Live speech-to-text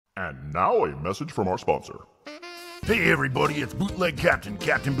And now a message from our sponsor. Hey everybody, it's Bootleg Captain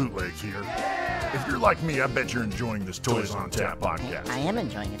Bootlegs here. If you're like me, I bet you're enjoying this Toys on Tap podcast. I am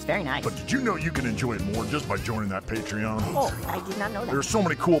enjoying it. It's very nice. But did you know you can enjoy it more just by joining that Patreon? Oh, I did not know that. There are so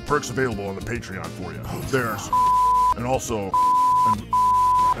many cool perks available on the Patreon for you. There's and also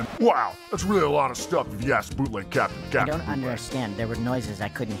and wow, that's really a lot of stuff if you ask Bootleg Captain I don't understand. There were noises I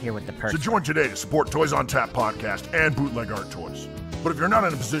couldn't hear with the perks. So join today to support Toys on Tap podcast and Bootleg Art Toys. But if you're not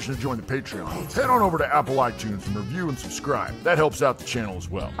in a position to join the Patreon, head on over to Apple iTunes and review and subscribe. That helps out the channel as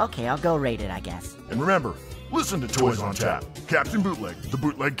well. Okay, I'll go rate it, I guess. And remember, listen to Toys on Tap. Captain Bootleg, the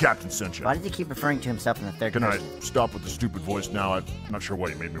Bootleg Captain sent you. Why does he keep referring to himself in the third Can person? I stop with the stupid voice now? I'm not sure why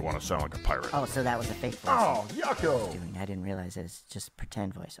you made me want to sound like a pirate. Oh, so that was a fake voice. Oh, yucko! I didn't realize it was just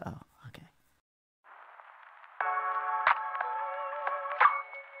pretend voice. Oh, okay.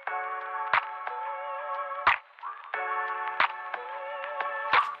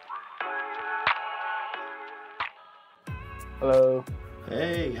 Hello.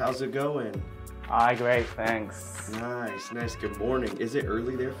 Hey, how's it going? Hi, great, thanks. Nice. Good morning. Is it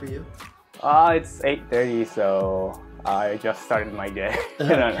early there for you? It's 8:30, so I just started my day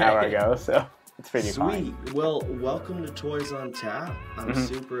an hour ago, so it's pretty fine. Sweet. Well, welcome to Toys on Tap. I'm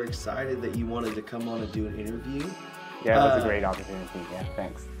super excited that you wanted to come on and do an interview. Yeah, that's a great opportunity. Yeah,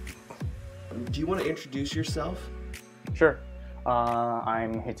 thanks. Do you want to introduce yourself? Sure.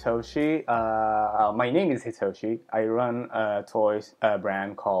 I'm Hitoshi. My name is Hitoshi. I run a toys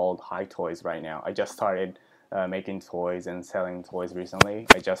brand called Hitoshi right now. I just started making toys and selling toys recently.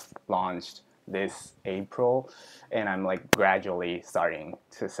 I just launched this April, and I'm like gradually starting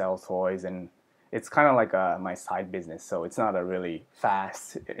to sell toys, and it's kind of like my side business. So it's not a really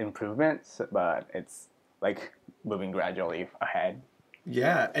fast improvement, but it's like moving gradually ahead.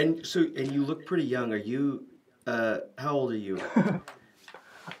 Yeah, and you look pretty young. Are you? How old are you?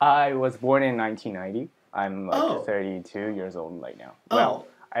 I was born in 1990. I'm like 32 years old right now. Well,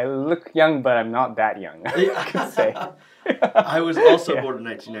 I look young, but I'm not that young, I could say. I was also born in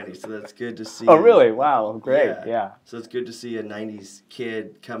 1990, so that's good to see. Oh, really? Wow, great, yeah. So it's good to see a 90s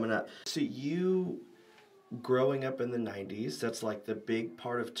kid coming up. So you, growing up in the 90s, that's like the big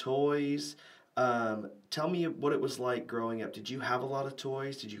part of toys. Tell me what it was like growing up. Did you have a lot of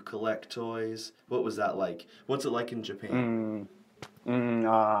toys? Did you collect toys? What was that like? What's it like in Japan?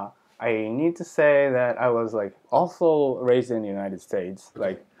 I need to say that I was like also raised in the United States. Okay.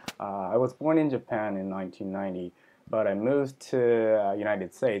 Like I was born in Japan in 1990, but I moved to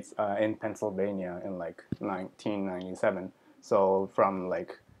United States in Pennsylvania in like 1997. So from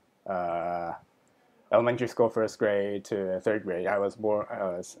like elementary school first grade to third grade, I was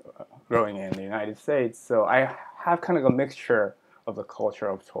growing in the United States, so I have kind of a mixture of the culture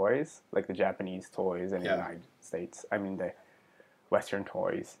of toys, like the Japanese toys in the United States. I mean the Western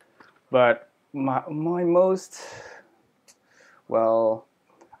toys. But my most, well,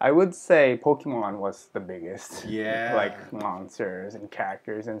 I would say Pokemon was the biggest. Yeah. Like monsters and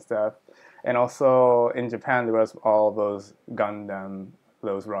characters and stuff. And also in Japan there was all those Gundam,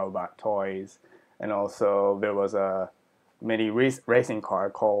 those robot toys. And also there was a mini racing car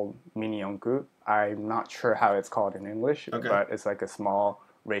called Mini Yonku. I'm not sure how it's called in English, but it's like a small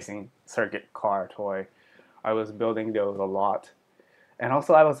racing circuit car toy. I was building those a lot. And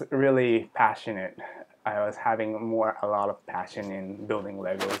also I was really passionate. I was having a lot of passion in building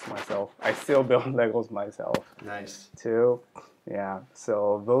Legos myself. I still build Legos myself. Nice. Too. Yeah,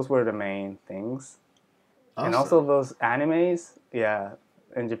 so those were the main things. Awesome. And also those animes,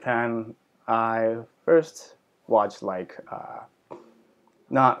 in Japan, I first watched like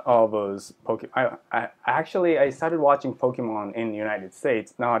not all those Pokemon. I started watching Pokemon in the United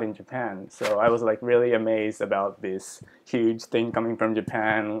States, not in Japan. So I was like really amazed about this huge thing coming from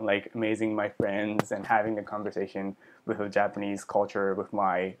Japan, like amazing my friends and having a conversation with the Japanese culture with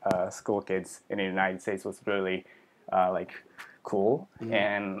my school kids in the United States was really like cool.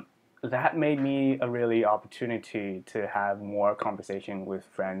 And that made me a really opportunity to have more conversation with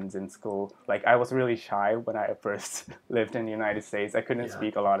friends in school. Like I was really shy when I first lived in the United States. I couldn't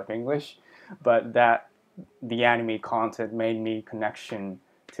speak a lot of English, but the anime content made me connection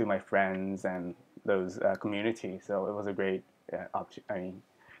to my friends and those community. So it was a great,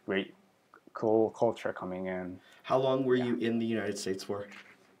 great, cool culture coming in. How long were you in the United States for?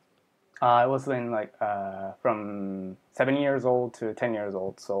 I was in like from 7 years old to 10 years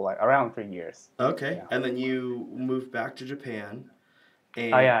old, so like around 3 years. Okay, Yeah. And then you moved back to Japan.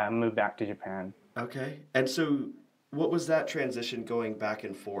 And, I moved back to Japan. Okay, and so what was that transition going back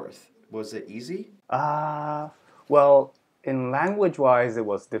and forth? Was it easy? Well, in language-wise, it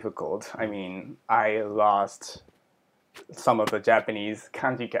was difficult. I mean, I lost some of the Japanese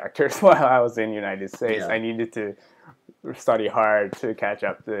kanji characters while I was in United States. Yeah. I needed to study hard to catch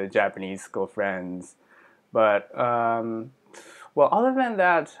up to Japanese school friends. But well, other than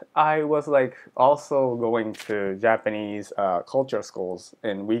that, I was like also going to Japanese culture schools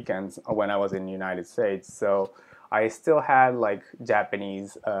in weekends when I was in the United States. So I still had like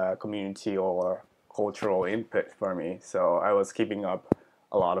Japanese community or cultural input for me. So I was keeping up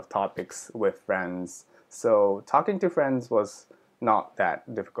a lot of topics with friends. So talking to friends was not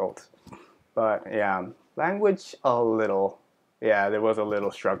that difficult. But yeah, language a little. Yeah, there was a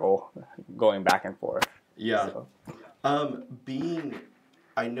little struggle going back and forth. Yeah. So. Being,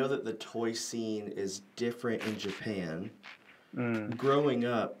 I know that the toy scene is different in Japan. Growing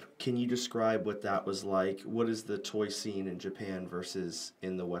up, can you describe what that was like? What is the toy scene in Japan versus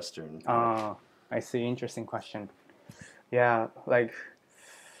in the Western? I see. Interesting question. Yeah, like,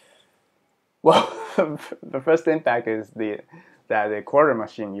 well, the first impact is that the quarter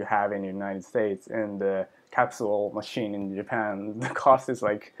machine you have in the United States and the capsule machine in Japan, the cost is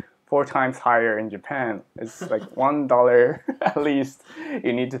like 4 times higher in Japan. It's like $1 at least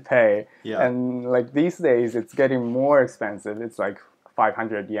you need to pay. Yeah. And like these days, it's getting more expensive. It's like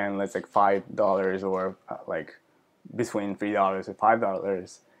 500 yen. That's like $5 or like between $3 and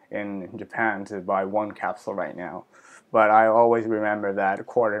 $5 in Japan to buy one capsule right now. But I always remember that a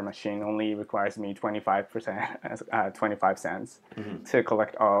quarter machine only requires me 25 cents to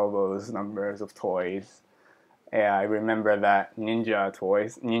collect all those numbers of toys. Yeah, I remember that ninja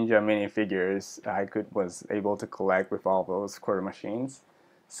minifigures was able to collect with all those quarter machines.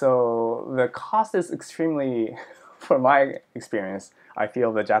 So the cost is extremely, for my experience, I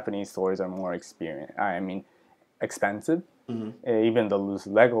feel the Japanese toys are more expensive. Even the loose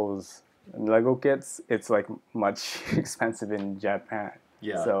Lego kits, it's like much expensive in Japan.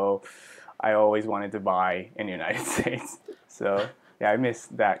 Yeah. So I always wanted to buy in the United States. So yeah, I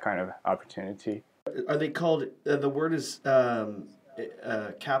missed that kind of opportunity. Are they called, the word is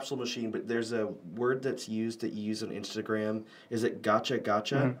capsule machine, but there's a word that's used that you use on Instagram. Is it gacha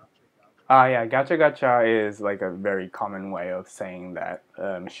gacha? Yeah, gacha gacha is like a very common way of saying that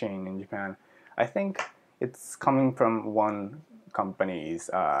machine in Japan. I think it's coming from one company's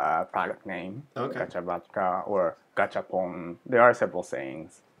product name, Okay. gacha gacha or gachapon. There are several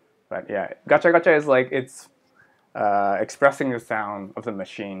sayings. But yeah, gacha gacha is like it's expressing the sound of the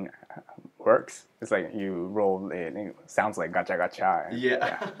machine works. It's like you roll it and it sounds like gacha gacha.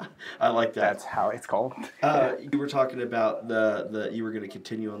 Yeah. I like that. That's how it's called. You were talking about you were going to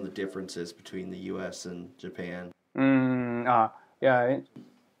continue on the differences between the U.S. and Japan.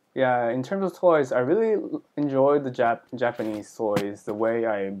 Yeah, in terms of toys, I really enjoy the Japanese toys, the way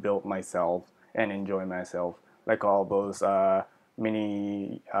I built myself and enjoy myself, like all those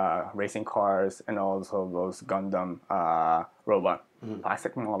mini racing cars and also those Gundam robot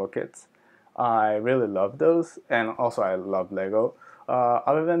plastic model kits. I really love those, and also I love Lego.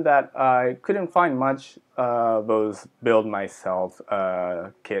 Other than that, I couldn't find much those build myself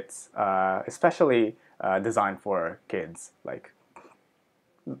kits, especially designed for kids. Like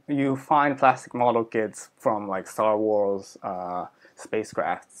you find plastic model kits from like Star Wars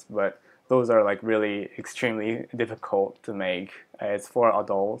spacecrafts, but those are like really extremely difficult to make. It's for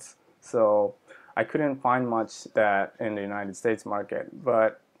adults, so I couldn't find much that in the United States market.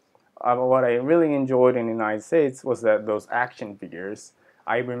 But what I really enjoyed in the United States was that those action figures.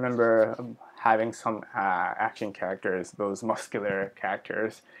 I remember having some action characters, those muscular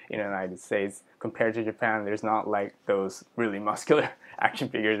characters in the United States. Compared to Japan, there's not like those really muscular action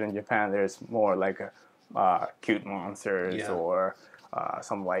figures in Japan. There's more like cute monsters or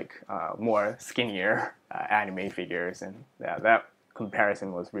some like more skinnier anime figures, and that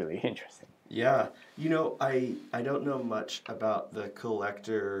comparison was really interesting. Yeah, I don't know much about the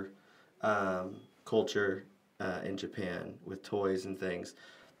collector culture in Japan with toys and things,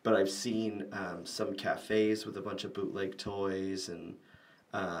 but I've seen some cafes with a bunch of bootleg toys and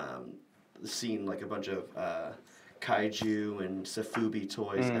seen like a bunch of kaiju and safubi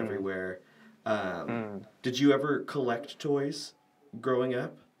toys everywhere. Did you ever collect toys growing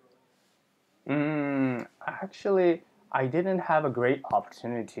up? Actually, I didn't have a great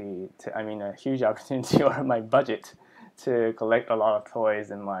opportunity a huge opportunity or my budget to collect a lot of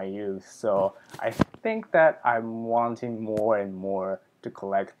toys in my youth. So I think that I'm wanting more and more to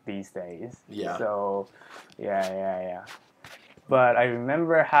collect these days. Yeah. So, yeah. But I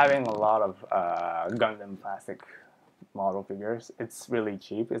remember having a lot of Gundam plastic model figures. It's really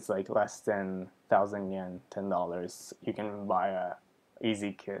cheap. It's like less than 1,000 yen, $10. You can buy a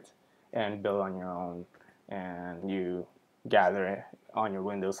easy kit and build on your own, and you gather it on your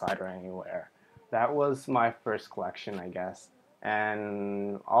window side or anywhere. that was my first collection, I guess.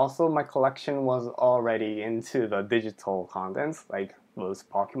 And also my collection was already into the digital contents, like those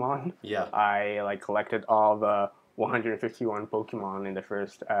Pokemon. Yeah. I like collected all the 151 Pokemon in the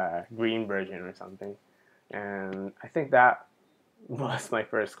first green version or something. And I think that was my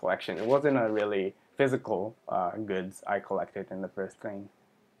first collection. It wasn't a really physical goods I collected in the first thing.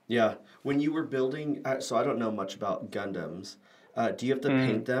 Yeah. When you were building, so I don't know much about Gundams. Do you have to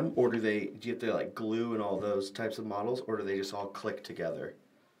paint them, or do you have to like glue and all those types of models, or do they just all click together?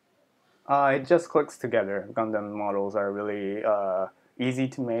 It just clicks together. Gundam models are really easy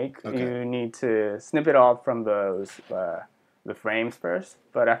to make. Okay. You need to snip it off from the frames first,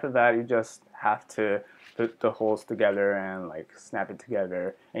 but after that you just have to put the holes together and like snap it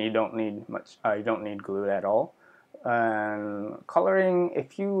together, and you don't need much. You don't need glue at all. And coloring,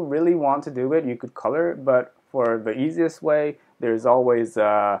 if you really want to do it, you could color it, but for the easiest way, there's always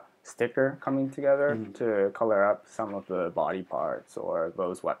a sticker coming together to color up some of the body parts or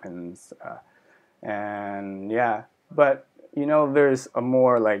those weapons. And yeah, but you know, there's a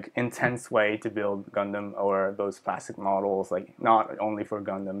more like intense way to build Gundam or those plastic models, like not only for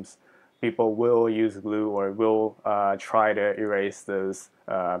Gundams. People will use glue or will try to erase those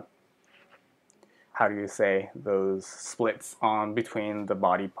how do you say, those splits on between the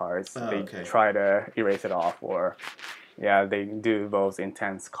body parts. They try to erase it off, or yeah, they do those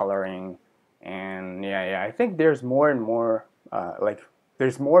intense coloring. And yeah, I think there's more and more like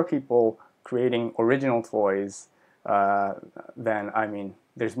there's more people creating original toys than, I mean,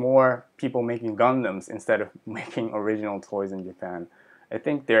 there's more people making Gundams instead of making original toys in Japan. I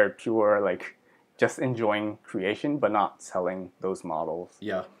think they're pure like just enjoying creation but not selling those models.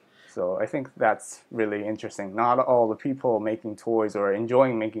 Yeah. So I think that's really interesting. Not all the people making toys or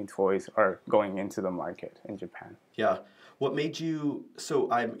enjoying making toys are going into the market in Japan. Yeah. What made you, so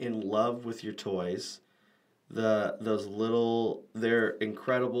I'm in love with your toys. Those little, they're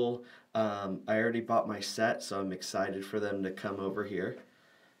incredible. I already bought my set, so I'm excited for them to come over here.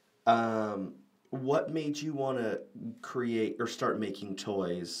 What made you want to create or start making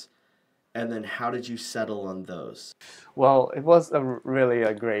toys? And then how did you settle on those? Well, it was really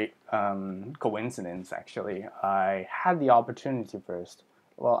a great coincidence, actually. I had the opportunity first.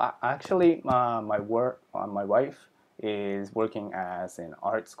 Well, actually, my wife is working as an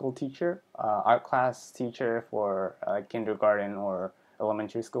art school teacher, art class teacher for kindergarten or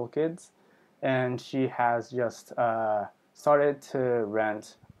elementary school kids. And she has just started to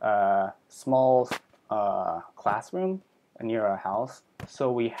rent a small classroom near our house.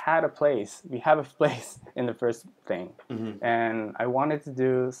 So we have a place in the first thing. And I wanted to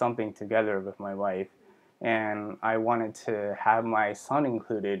do something together with my wife, and I wanted to have my son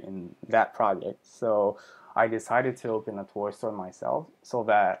included in that project. So I decided to open a toy store myself so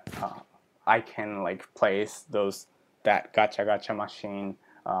that I can like place that gacha machine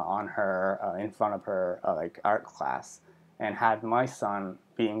on her in front of her like art class, and had my son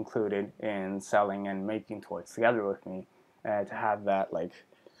be included in selling and making toys together with me. To have that like,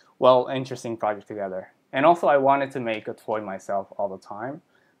 well, interesting project together. And also I wanted to make a toy myself all the time.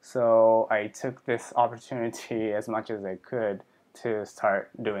 So I took this opportunity as much as I could to start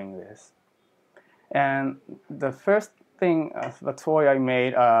doing this. And the first thing, the toy I'm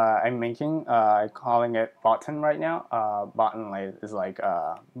making, I'm calling it Button right now. Button is like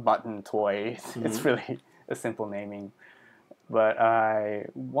a button toy. It's really a simple naming. But I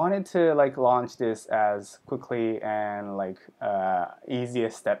wanted to like launch this as quickly and like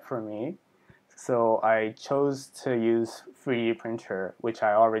easiest step for me. So I chose to use 3D printer, which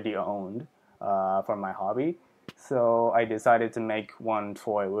I already owned for my hobby. So I decided to make one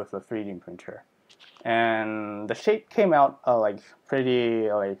toy with a 3D printer. And the shape came out like pretty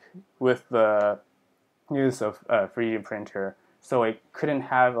like with the use of 3D printer. So it couldn't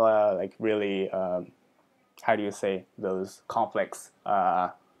have like really how do you say, those complex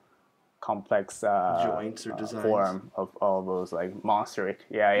joints or designs form of all those like monsteric.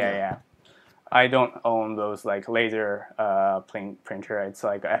 Yeah. I don't own those like laser printer. It's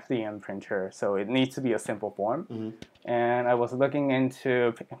like a FDM printer, so it needs to be a simple form. And I was looking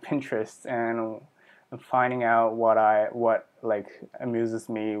into Pinterest and finding out what like amuses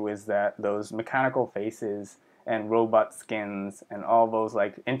me was that those mechanical faces and robot skins and all those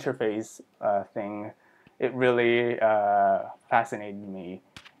like interface thing. It really fascinated me,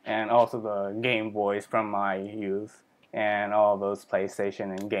 and also the Game Boys from my youth, and all those PlayStation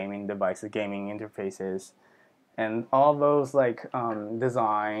and gaming devices, gaming interfaces, and all those like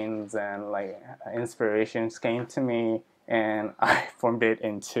designs and like inspirations came to me, and I formed it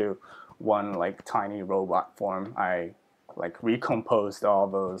into one like tiny robot form I like recomposed all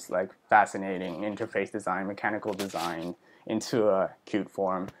those like fascinating interface design, mechanical design into a cute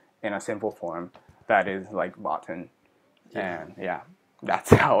form, in a simple form that is like button. And yeah, that's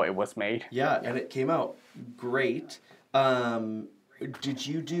how it was made. Yeah, and it came out great. Did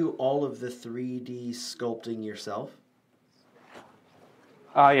you do all of the 3D sculpting yourself?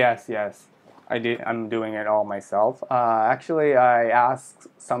 Yes. I did. I'm doing it all myself. Actually, I asked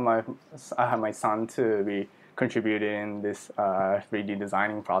some of my son to be contributed in this 3D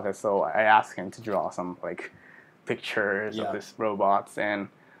designing process. So I asked him to draw some like pictures of this robots, and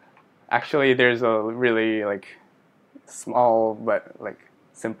actually, there's a really like small but like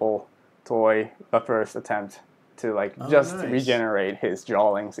simple toy. The first attempt to like just regenerate his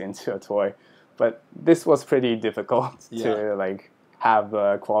drawings into a toy, but this was pretty difficult to like have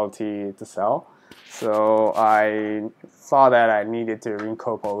the quality to sell. So I saw that I needed to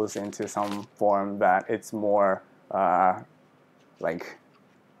recompose into some form that it's more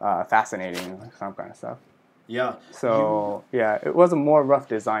fascinating, some kind of stuff. Yeah. So yeah, it was a more rough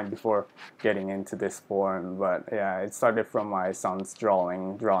design before getting into this form, but yeah, it started from my son's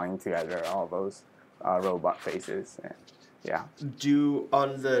drawing together all those robot faces. And, yeah.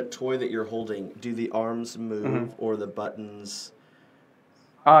 On the toy that you're holding, do the arms move or the buttons?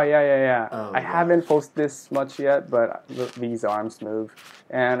 Oh, yeah. I haven't posted this much yet, but these arms move.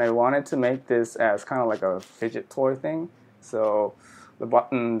 And I wanted to make this as kind of like a fidget toy thing. So the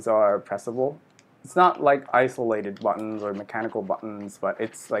buttons are pressable. It's not like isolated buttons or mechanical buttons, but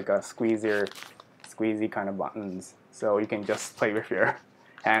it's like a squeezy kind of buttons. So you can just play with your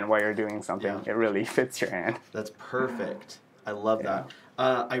hand while you're doing something. It really fits your hand. That's perfect. I love that.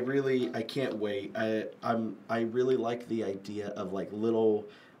 I can't wait. I really like the idea of like little,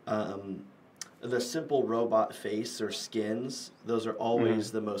 the simple robot face or skins. Those are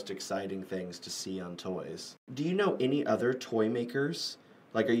always the most exciting things to see on toys. Do you know any other toy makers?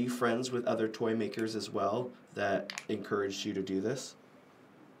 Like, are you friends with other toy makers as well that encouraged you to do this?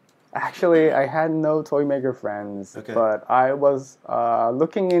 Actually, I had no toy maker friends, but I was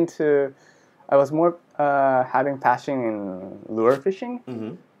looking into. I was more having passion in lure fishing,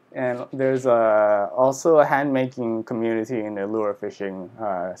 and there's also a hand making community in the lure fishing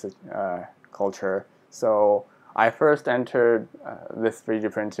culture. So I first entered this 3D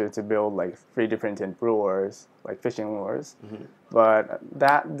printer to build like 3D printed lures, like fishing lures, but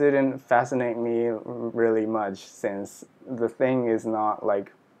that didn't fascinate me really much since the thing is not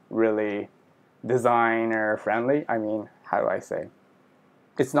like really designer friendly. I mean, how do I say?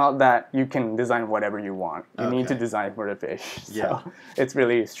 It's not that you can design whatever you want. You need to design for the fish. So it's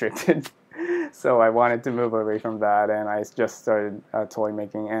really restricted. So I wanted to move away from that, and I just started toy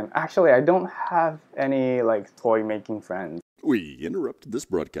making. And actually, I don't have any like toy making friends. We interrupt this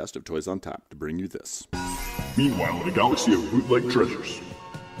broadcast of Toys on Tap to bring you this. Meanwhile, in a galaxy of bootleg treasures.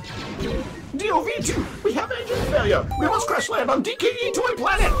 DOV2, we have engine failure. We must crash land on DKE Toy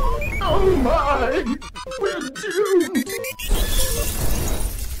Planet. Oh my, we're doomed.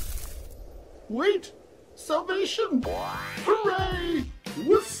 Wait, salvation. Hooray,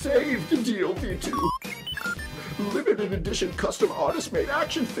 we're saved, DOV2. Limited edition custom artist-made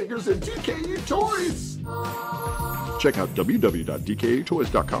action figures at DKE Toys. Check out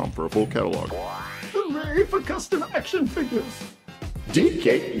www.dketoys.com for a full catalog. Hooray for custom action figures.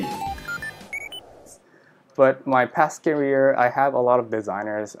 DKE. But my past career, I have a lot of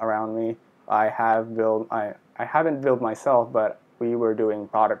designers around me. I haven't built myself, but we were doing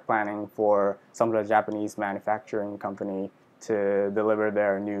product planning for some of the Japanese manufacturing company to deliver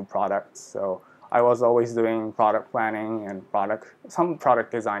their new products. So I was always doing product planning and some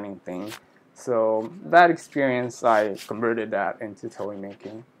product designing thing. So that experience, I converted that into toy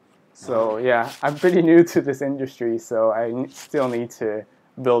making. So yeah, I'm pretty new to this industry, so I still need to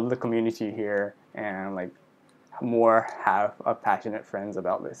build the community here and like have passionate friends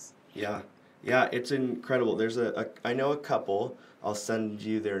about this. Yeah, it's incredible. There's I know a couple. I'll send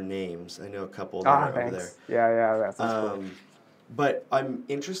you their names. I know a couple that are over there. Yeah, that's cool. But I'm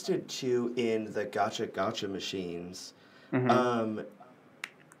interested too in the gotcha machines.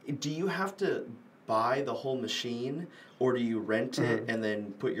 Do you have to buy the whole machine, or do you rent it and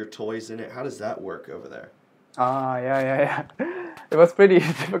then put your toys in it? How does that work over there? Yeah. It was pretty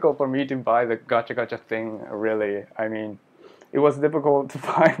difficult for me to buy the gotcha thing, really. I mean, it was difficult to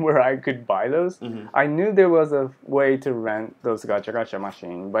find where I could buy those. I knew there was a way to rent those gotcha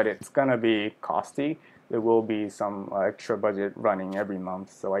machine, but it's gonna be costly. There will be some extra budget running every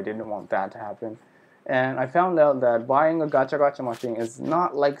month, so I didn't want that to happen. And I found out that buying a gotcha machine is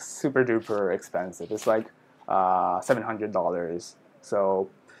not like super duper expensive. It's like $700. So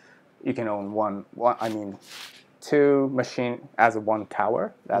you can own one. I mean, two machine as one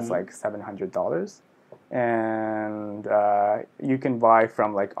tower. That's like $700, and you can buy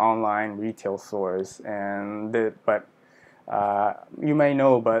from like online retail stores. But you may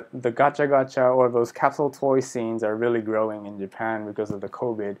know, but the gacha or those capsule toy scenes are really growing in Japan because of the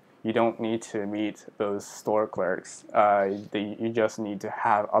COVID. You don't need to meet those store clerks. You just need to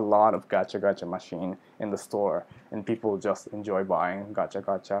have a lot of gacha machine in the store, and people just enjoy buying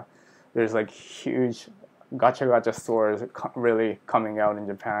gacha. There's like huge gacha stores really coming out in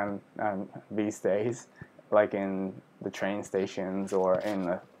Japan these days, like in the train stations or in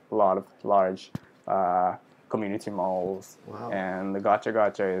a lot of large community malls. Wow. And the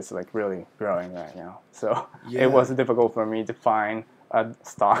gacha is like really growing right now. So Yeah. it was difficult for me to find a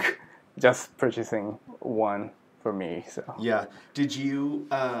stock, just purchasing one for me. So Yeah. Did you,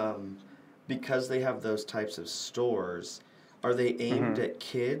 because they have those types of stores, are they aimed at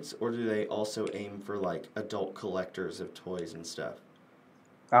kids, or do they also aim for like adult collectors of toys and stuff?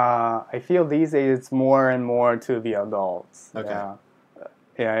 I feel these days it's more and more to the adults. Okay.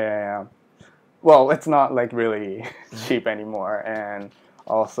 Yeah. Well, it's not like really cheap anymore, and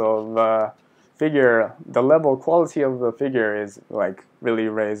also the level quality of the figure is like really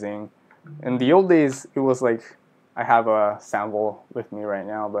raising. In the old days, it was like, I have a sample with me right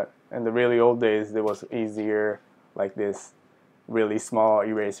now, but in the really old days, it was easier, like this really small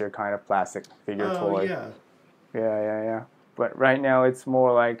eraser kind of plastic figure toy. Yeah. Yeah. But right now it's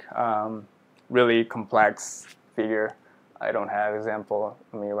more like really complex figure. I don't have example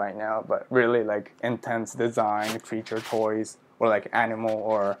of me right now, but really like intense design creature toys, or like animal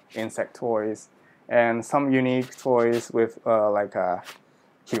or insect toys, and some unique toys with like a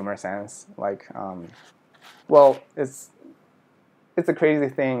humor sense. Like, well, it's a crazy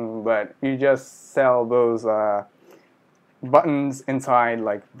thing, but you just sell those buttons inside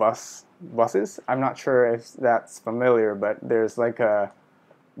like buses. I'm not sure if that's familiar, but there's like a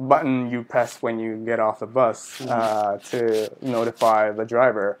button you press when you get off the bus to notify the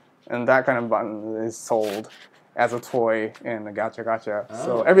driver, and that kind of button is sold as a toy in the gacha.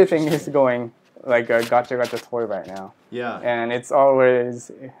 So everything is going like a gacha toy right now. Yeah. And it's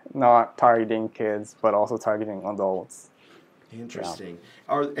always not targeting kids, but also targeting adults. Interesting.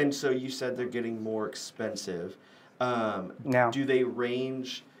 And so you said they're getting more expensive. Now, Do they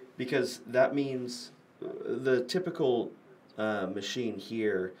range, because that means the typical machine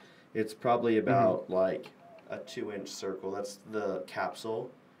here, it's probably about like a 2-inch circle. That's the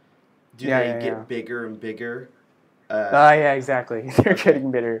capsule. Do they get bigger and bigger? Yeah, exactly. They're getting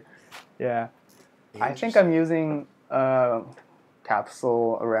bigger. Yeah. I think I'm using a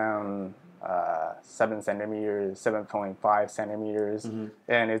capsule around 7 centimeters, 7.5 centimeters,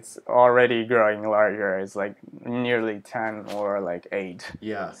 and it's already growing larger. It's like nearly 10 or like 8.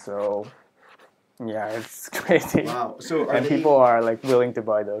 Yeah. So, yeah, it's crazy. Wow. So and people are like willing to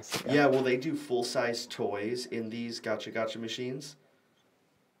buy those. Yeah, will they do full-size toys in these gacha machines?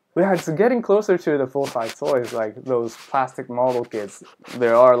 Yeah, it's getting closer to the full-size toys, like those plastic model kits.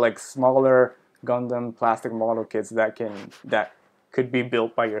 There are like smaller Gundam plastic model kits that could be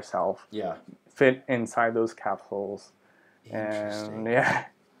built by yourself. Yeah. Fit inside those capsules. And yeah,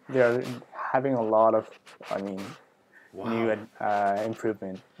 they're having a lot of, new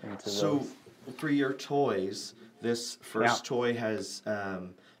improvement into those. So for your toys, this first toy has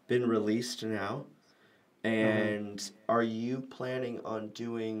been released now. And are you planning on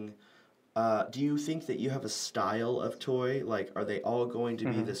doing, do you think that you have a style of toy? Like, are they all going to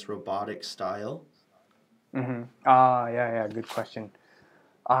be this robotic style? Yeah, good question.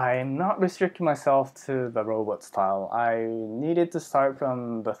 I'm not restricting myself to the robot style. I needed to start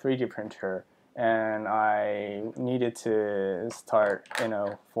from the 3D printer, and I needed to start in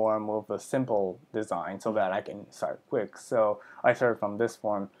a form of a simple design so that I can start quick. So I started from this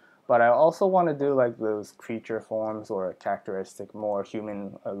form. But I also want to do like those creature forms or characteristic, more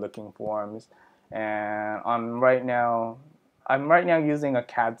human-looking forms. And I'm right now using a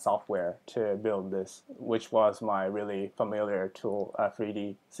CAD software to build this, which was my really familiar tool, a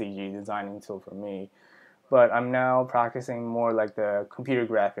 3D CG designing tool for me. But I'm now practicing more like the computer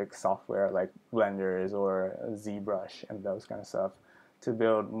graphics software, like Blenders or ZBrush and those kind of stuff, to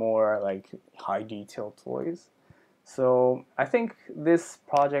build more like high detail toys. So I think this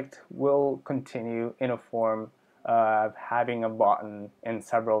project will continue in a form of having a button in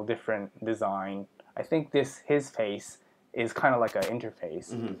several different design. I think his face is kind of like an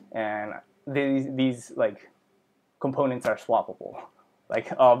interface, and these like components are swappable.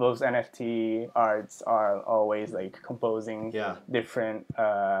 Like all those NFT arts are always like composing different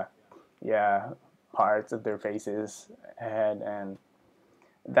parts of their faces, head, and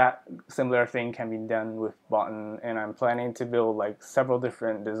that similar thing can be done with button, and I'm planning to build like several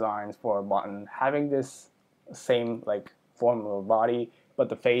different designs for a button, having this same like form of body, but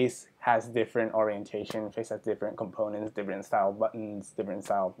the face has different orientation, face has different components, different style buttons, different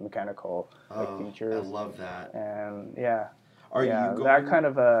style mechanical like features. I love that. And yeah, Are yeah, you going? that kind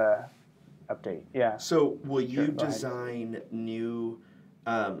of a update. Yeah. So will you go ahead. design new?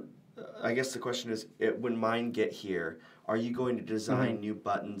 I guess the question is, when mine get here, are you going to design new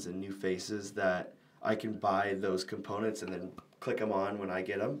buttons and new faces that I can buy those components and then click them on when I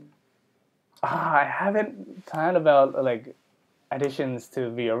get them? I haven't thought about like additions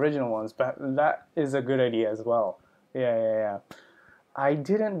to the original ones, but that is a good idea as well. Yeah. I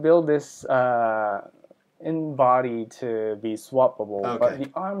didn't build this in body to be swappable, but Okay.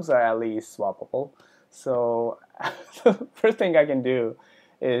 the arms are at least swappable. So the first thing I can do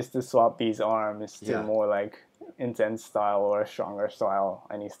is to swap these arms to Yeah. more like intense style or stronger style,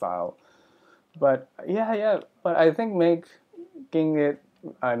 any style. But yeah. But I think making it,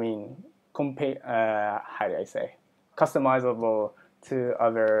 I mean, how do I say, customizable to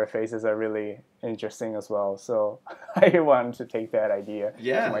other faces are really interesting as well. So I want to take that idea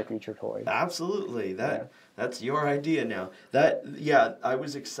Yeah. to my future toys. Absolutely. That's your idea now. I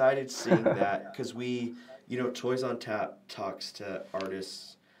was excited seeing that because Toys on Tap talks to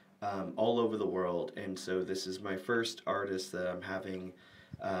artists all over the world, and so this is my first artist that I'm having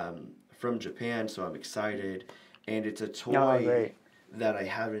from Japan, so I'm excited, and it's a toy Great. that I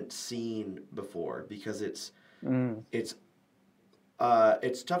haven't seen before because it's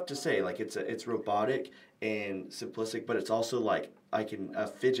tough to say. Like it's robotic and simplistic, but it's also like a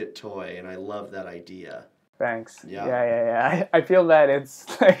fidget toy, and I love that idea. Thanks. Yeah. Yeah. I feel that it's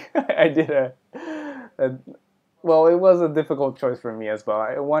like I did well, it was a difficult choice for me as well.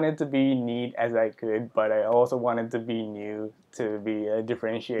 I wanted to be neat as I could, but I also wanted to be new, to be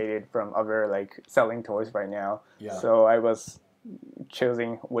differentiated from other like selling toys right now. Yeah. So I was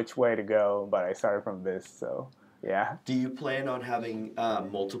choosing which way to go, but I started from this. So yeah. Do you plan on having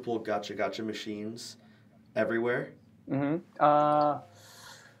multiple gotcha machines everywhere?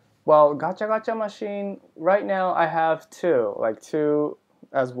 Well, gotcha machine, right now I have two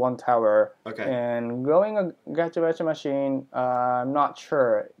as one tower. Okay. And growing a gotcha machine, I'm not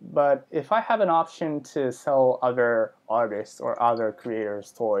sure. But if I have an option to sell other artists or other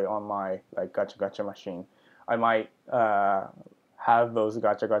creators' toy on my like gotcha machine, I might have those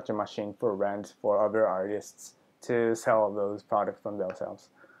gotcha machine for rent for other artists to sell those products from themselves.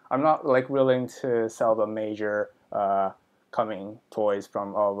 I'm not like willing to sell the major coming toys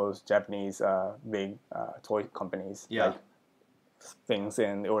from all those Japanese big toy companies. Yeah. Like things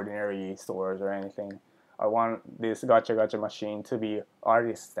in the ordinary stores or anything. I want this gotcha machine to be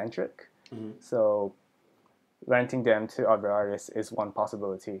artist centric. So renting them to other artists is one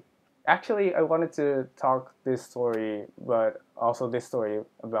possibility. Actually, I wanted to talk this story, but also this story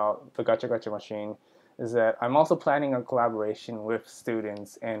about the gotcha machine is that I'm also planning a collaboration with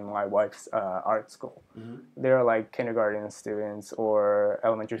students in my wife's art school. They're like kindergarten students or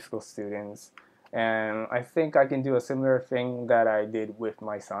elementary school students. And I think I can do a similar thing that I did with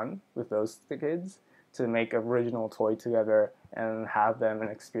my son, with those kids, to make an original toy together and have them an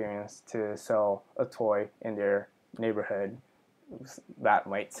experience to sell a toy in their neighborhood. That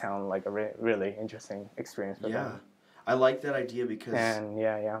might sound like a really interesting experience for them. Yeah. I like that idea because And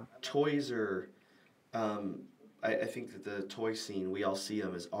yeah. toys are, I think that the toy scene, we all see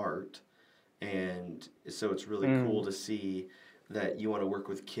them as art. And so it's really cool to see that you want to work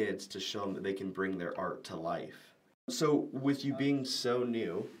with kids to show them that they can bring their art to life. So with you being so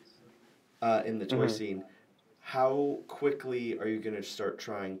new in the toy scene, how quickly are you going to start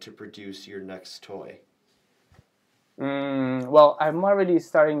trying to produce your next toy? Well, I'm already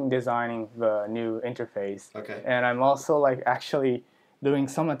starting designing the new interface. Okay. And I'm also like actually doing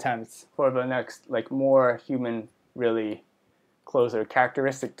some attempts for the next like more human, really closer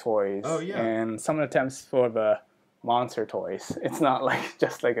characteristic toys. Oh, yeah. And some attempts for the monster toys. It's not like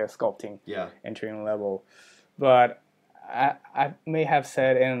just like a sculpting entering level. But I may have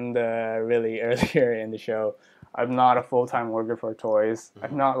said in the really earlier in the show, I'm not a full-time worker for toys.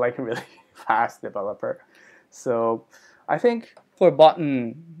 I'm not like a really fast developer. So I think for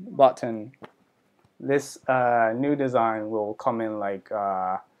button, this new design will come in like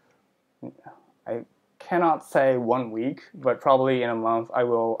I cannot say 1 week, but probably in a month I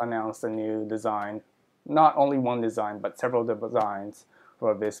will announce the new design. Not only one design, but several designs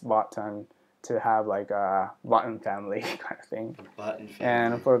for this button to have like a button family kind of thing. Button family.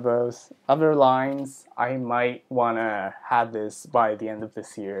 And for those other lines, I might want to have this by the end of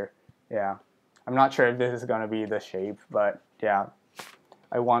this year. Yeah. I'm not sure if this is going to be the shape, but yeah.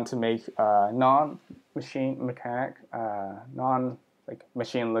 I want to make non-machine mechanic, non like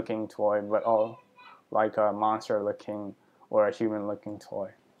machine looking toy, but all like a monster looking or a human looking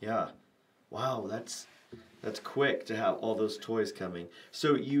toy. Yeah. Wow, that's quick to have all those toys coming.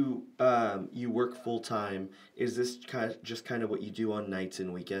 So you work full time. Is this kind of what you do on nights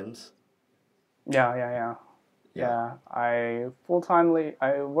and weekends? Yeah. I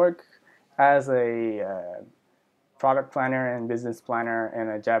I work as a product planner and business planner in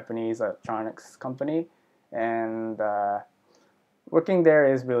a Japanese electronics company, and working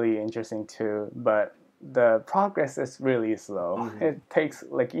there is really interesting too. But the progress is really slow. Mm-hmm. It takes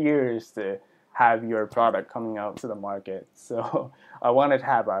like years to have your product coming out to the market. So I wanted to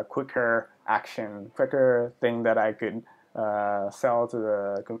have a quicker thing that I could sell to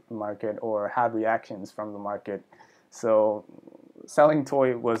the market or have reactions from the market. So selling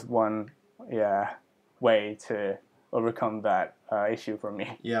toy was one way to overcome that issue for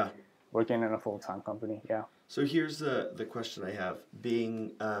me. Yeah. Working in a full-time company. Yeah. So here's the question I have.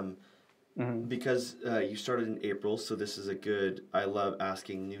 Being because you started in April, so this is I love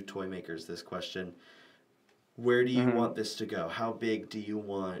asking new toy makers this question. Where do you want this to go? How big do you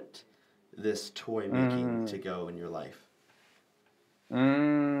want this toy making to go in your life?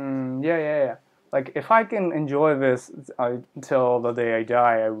 Yeah. Like if I can enjoy this until the day I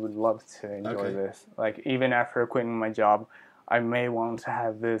die, I would love to enjoy this. Like even after quitting my job, I may want to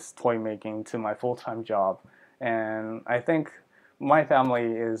have this toy making to my full-time job. And I think my family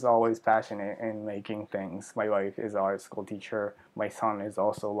is always passionate in making things. My wife is an art school teacher. My son is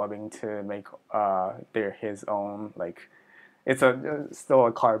also loving to make his own, like, it's still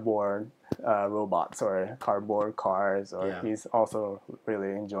a cardboard robots or cardboard cars, or he's also really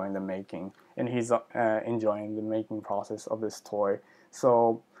enjoying the making, and he's enjoying the making process of this toy.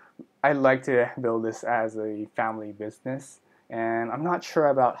 So I'd like to build this as a family business, and I'm not sure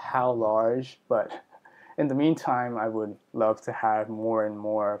about how large, but in the meantime, I would love to have more and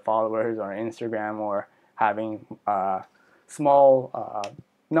more followers on Instagram, or having small,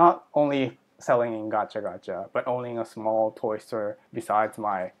 not only selling in Gacha, but owning a small toy store besides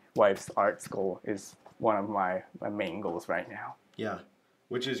my wife's art school is one of my main goals right now. Yeah,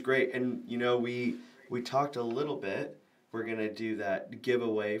 which is great. And, you know, we talked a little bit. We're going to do that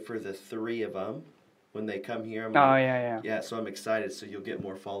giveaway for the 3 of them when they come here. Yeah, so I'm excited. So you'll get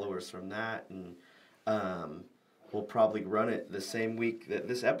more followers from that. And we'll probably run it the same week that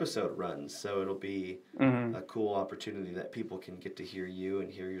this episode runs. So it'll be a cool opportunity that people can get to hear you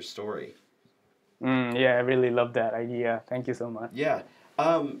and hear your story. Yeah, I really love that idea. Thank you so much. Yeah.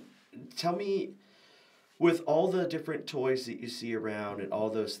 Tell me, with all the different toys that you see around and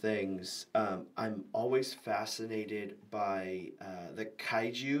all those things, I'm always fascinated by the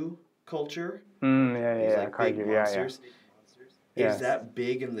kaiju culture. These, like, kaiju, big monsters. Yes. Is that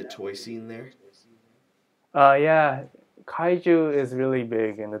big in the toy scene there? Yeah, kaiju is really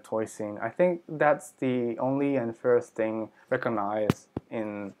big in the toy scene. I think that's the only and first thing recognized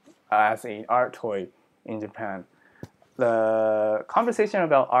as an art toy in Japan. The conversation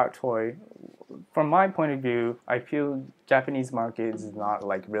about art toy, from my point of view, I feel Japanese market is not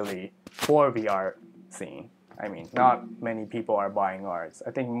like really for the art scene. I mean, not many people are buying arts.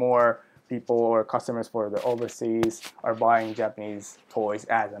 I think more people or customers for the overseas are buying Japanese toys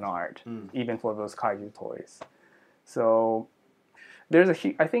as an art, even for those kaiju toys. So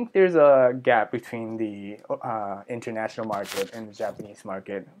I think there's a gap between the international market and the Japanese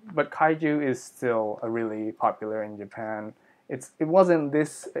market, but kaiju is still really popular in Japan. It wasn't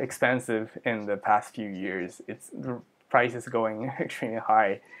this expensive in the past few years. The price is going extremely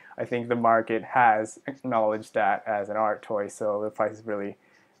high. I think the market has acknowledged that as an art toy, so the price is really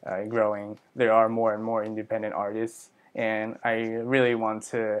growing. There are more and more independent artists, and I really want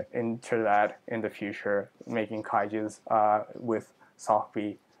to enter that in the future, making kaijus with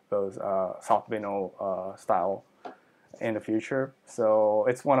those soft vinyl style in the future. So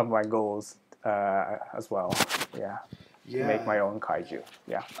it's one of my goals as well. Yeah. To make my own kaiju.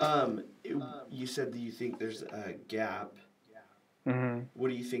 Yeah. You said that you think there's a gap. What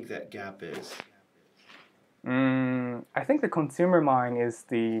do you think that gap is? I think the consumer mind is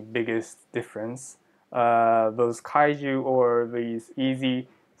the biggest difference. Those kaiju or these easy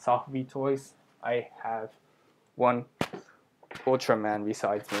soft V toys, I have one Ultraman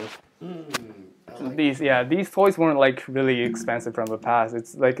besides me. These toys weren't like really expensive from the past.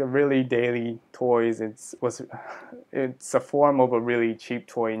 It's like a really daily toys. It's a form of a really cheap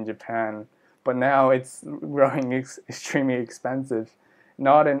toy in Japan, but now it's growing extremely expensive.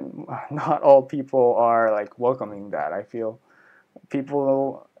 Not all people are like welcoming that. I feel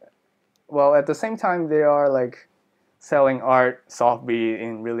people. Well, at the same time, they are like selling art softly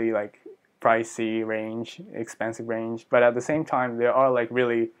in really like pricey range, expensive range, but at the same time there are like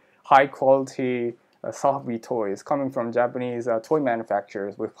really high quality softly toys coming from Japanese toy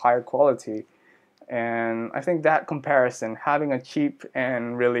manufacturers with higher quality. And I think that comparison, having a cheap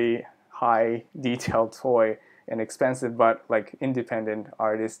and really high detailed toy and expensive but like independent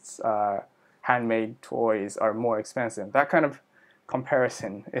artists handmade toys are more expensive, that kind of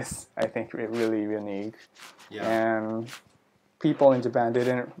comparison is, I think, really unique. Yeah. And people in Japan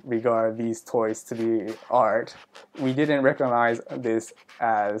didn't regard these toys to be art. We didn't recognize this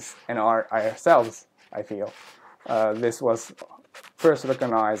as an art ourselves, I feel. This was first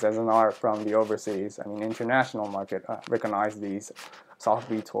recognized as an art from the overseas. I mean, international market recognized these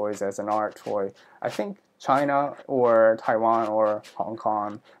softly toys as an art toy. I think China or Taiwan or Hong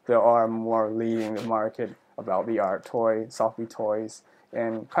Kong, they are more leading the market about the art toy, softly toys,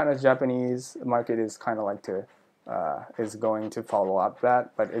 and kind of Japanese market is kind of like is going to follow up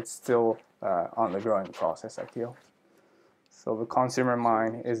that, but it's still on the growing process, I feel. So the consumer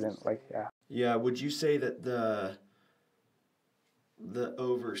mind isn't like, yeah. Yeah, would you say that the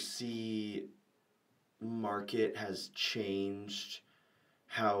overseas market has changed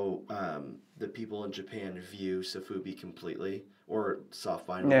how the people in Japan view Sofubi completely, or soft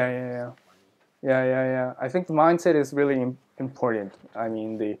vinyl? Yeah. I think the mindset is really important. I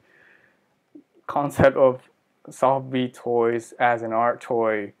mean, the concept of soft beat toys as an art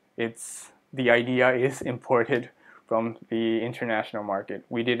toy, the idea is imported from the international market.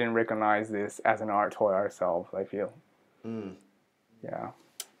 We didn't recognize this as an art toy ourselves, I feel. Yeah.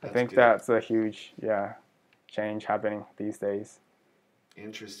 I think that's a huge change happening these days.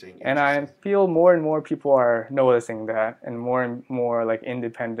 Interesting. And I feel more and more people are noticing that, and more like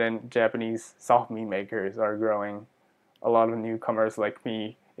independent Japanese soft meat makers are growing. A lot of newcomers like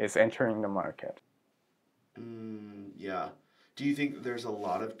me is entering the market. Yeah. Do you think that there's a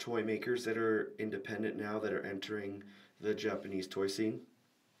lot of toy makers that are independent now that are entering the Japanese toy scene?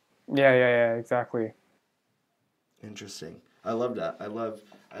 Yeah, exactly. Interesting. I love that. I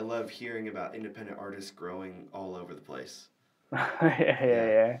love hearing about independent artists growing all over the place.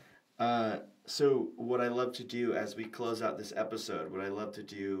 Yeah. So what I love to do as we close out this episode, what I love to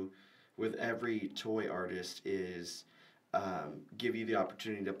do with every toy artist is give you the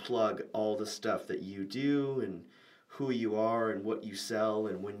opportunity to plug all the stuff that you do and who you are and what you sell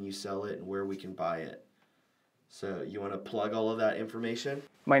and when you sell it and where we can buy it. So you want to plug all of that information?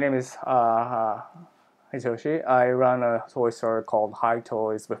 My name is Hitoshi. I run a toy store called Hi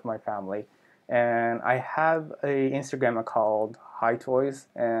Toys with my family. And I have a Instagram account called Hi Toys,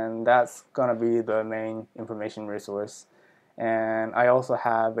 and that's gonna be the main information resource. And I also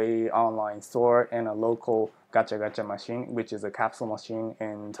have a online store and a local gacha machine, which is a capsule machine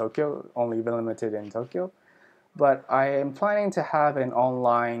in Tokyo, only limited in Tokyo. But I am planning to have an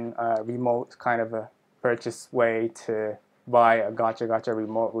online remote kind of a purchase way to buy a gacha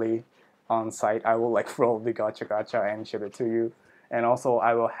remotely on site. I will like roll the gacha and ship it to you. And also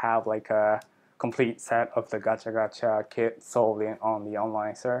I will have like a complete set of the gacha kit sold on the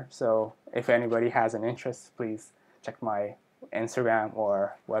online store. So if anybody has an interest, please check my Instagram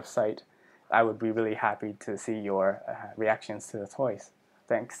or website. I would be really happy to see your reactions to the toys.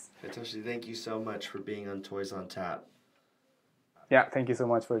 Thanks. Hitoshi, thank you so much for being on Toys on Tap. Yeah, thank you so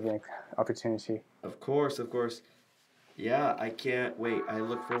much for the opportunity. Of course. Yeah, I can't wait. I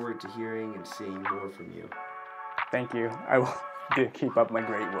look forward to hearing and seeing more from you. Thank you. I will keep up my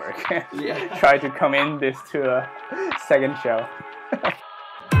great work. Yeah. Try to come in this to a second show.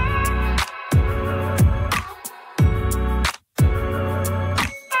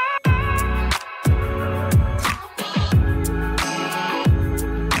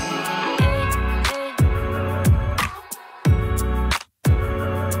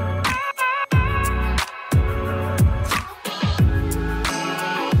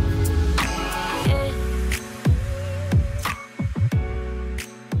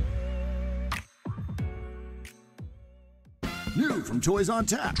 New from Toys on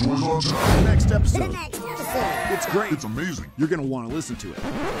Tap. Next episode. It's great. It's amazing. You're going to want to listen to it.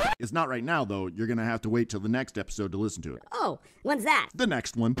 It's not right now, though. You're going to have to wait till the next episode to listen to it. Oh, when's that? The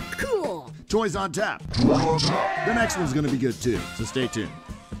next one. Cool. Toys on Tap. The next one's going to be good, too. So stay tuned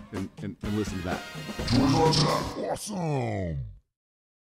and listen to that. Awesome.